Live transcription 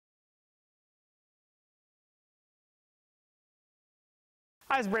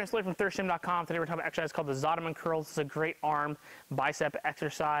Hi, this is Brandon Slade from ThirstGym.com. Today we're talking about an exercise called the Zottoman Curls. It's a great arm bicep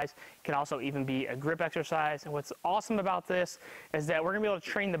exercise. It can also even be a grip exercise. And what's awesome about this is that we're going to be able to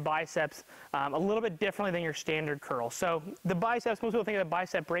train the biceps a little bit differently than your standard curl. So the biceps, most people think of the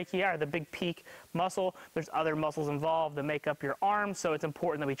bicep brachii, or the big peak muscle. There's other muscles involved that make up your arm, so it's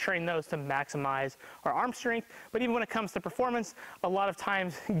important that we train those to maximize our arm strength. But even when it comes to performance, a lot of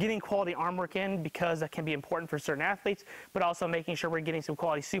times getting quality arm work in, because that can be important for certain athletes, but also making sure we're getting some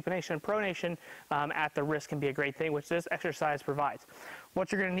quality supination and pronation at the wrist can be a great thing, which this exercise provides.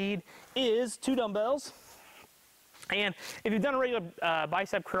 What you're going to need is 2 dumbbells. And if you've done a regular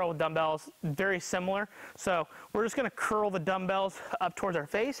bicep curl with dumbbells, very similar. So we're just going to curl the dumbbells up towards our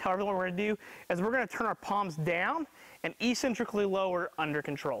face. However, what we're going to do is we're going to turn our palms down and eccentrically lower under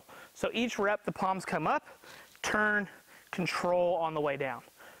control. So each rep, the palms come up, turn, control on the way down.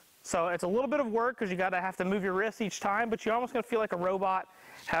 So it's a little bit of work because you have to move your wrists each time, but you're almost going to feel like a robot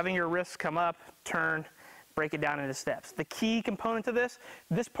having your wrists come up, turn, break it down into steps. The key component to this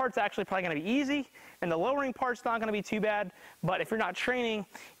part's actually probably going to be easy, and the lowering part's not going to be too bad, but if you're not training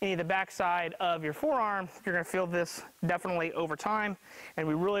any of the backside of your forearm, you're going to feel this definitely over time, and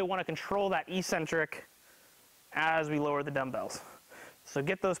we really want to control that eccentric as we lower the dumbbells. So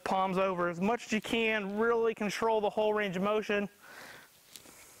get those palms over as much as you can, really control the whole range of motion,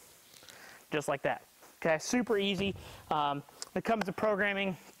 just like that. Okay, super easy. When it comes to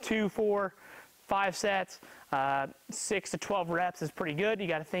programming, 2, 4, 5 sets, 6 to 12 reps is pretty good. You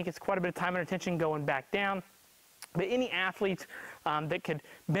got to think it's quite a bit of time and attention going back down. But any athletes that could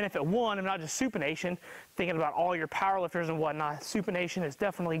benefit, one, and not just supination, thinking about all your powerlifters and whatnot, supination is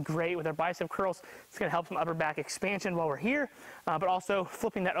definitely great with our bicep curls. It's going to help some upper back expansion while we're here, but also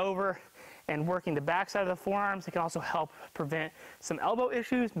flipping that over and working the backside of the forearms, it can also help prevent some elbow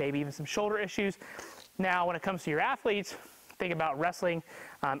issues, maybe even some shoulder issues. Now, when it comes to your athletes, think about wrestling,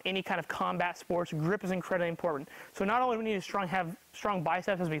 any kind of combat sports, grip is incredibly important. So not only do we need to have strong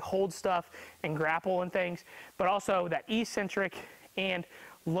biceps as we hold stuff and grapple and things, but also that eccentric and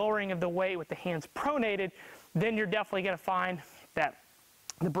lowering of the weight with the hands pronated, then you're definitely going to find that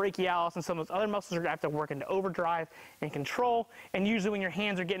the brachialis and some of those other muscles are going to have to work into overdrive and control. And usually when your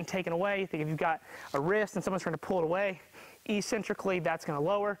hands are getting taken away, think if you've got a wrist and someone's trying to pull it away, eccentrically that's going to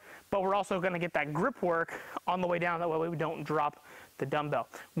lower, but we're also going to get that grip work on the way down. That way we don't drop the dumbbell.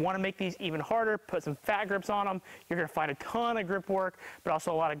 Want to make these even harder, put some fat grips on them. You're going to find a ton of grip work, but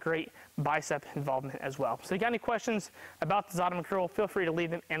also a lot of great bicep involvement as well. So if you got any questions about the Zottoman curl, feel free to leave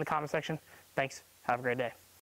them in the comment section. Thanks. Have a great day.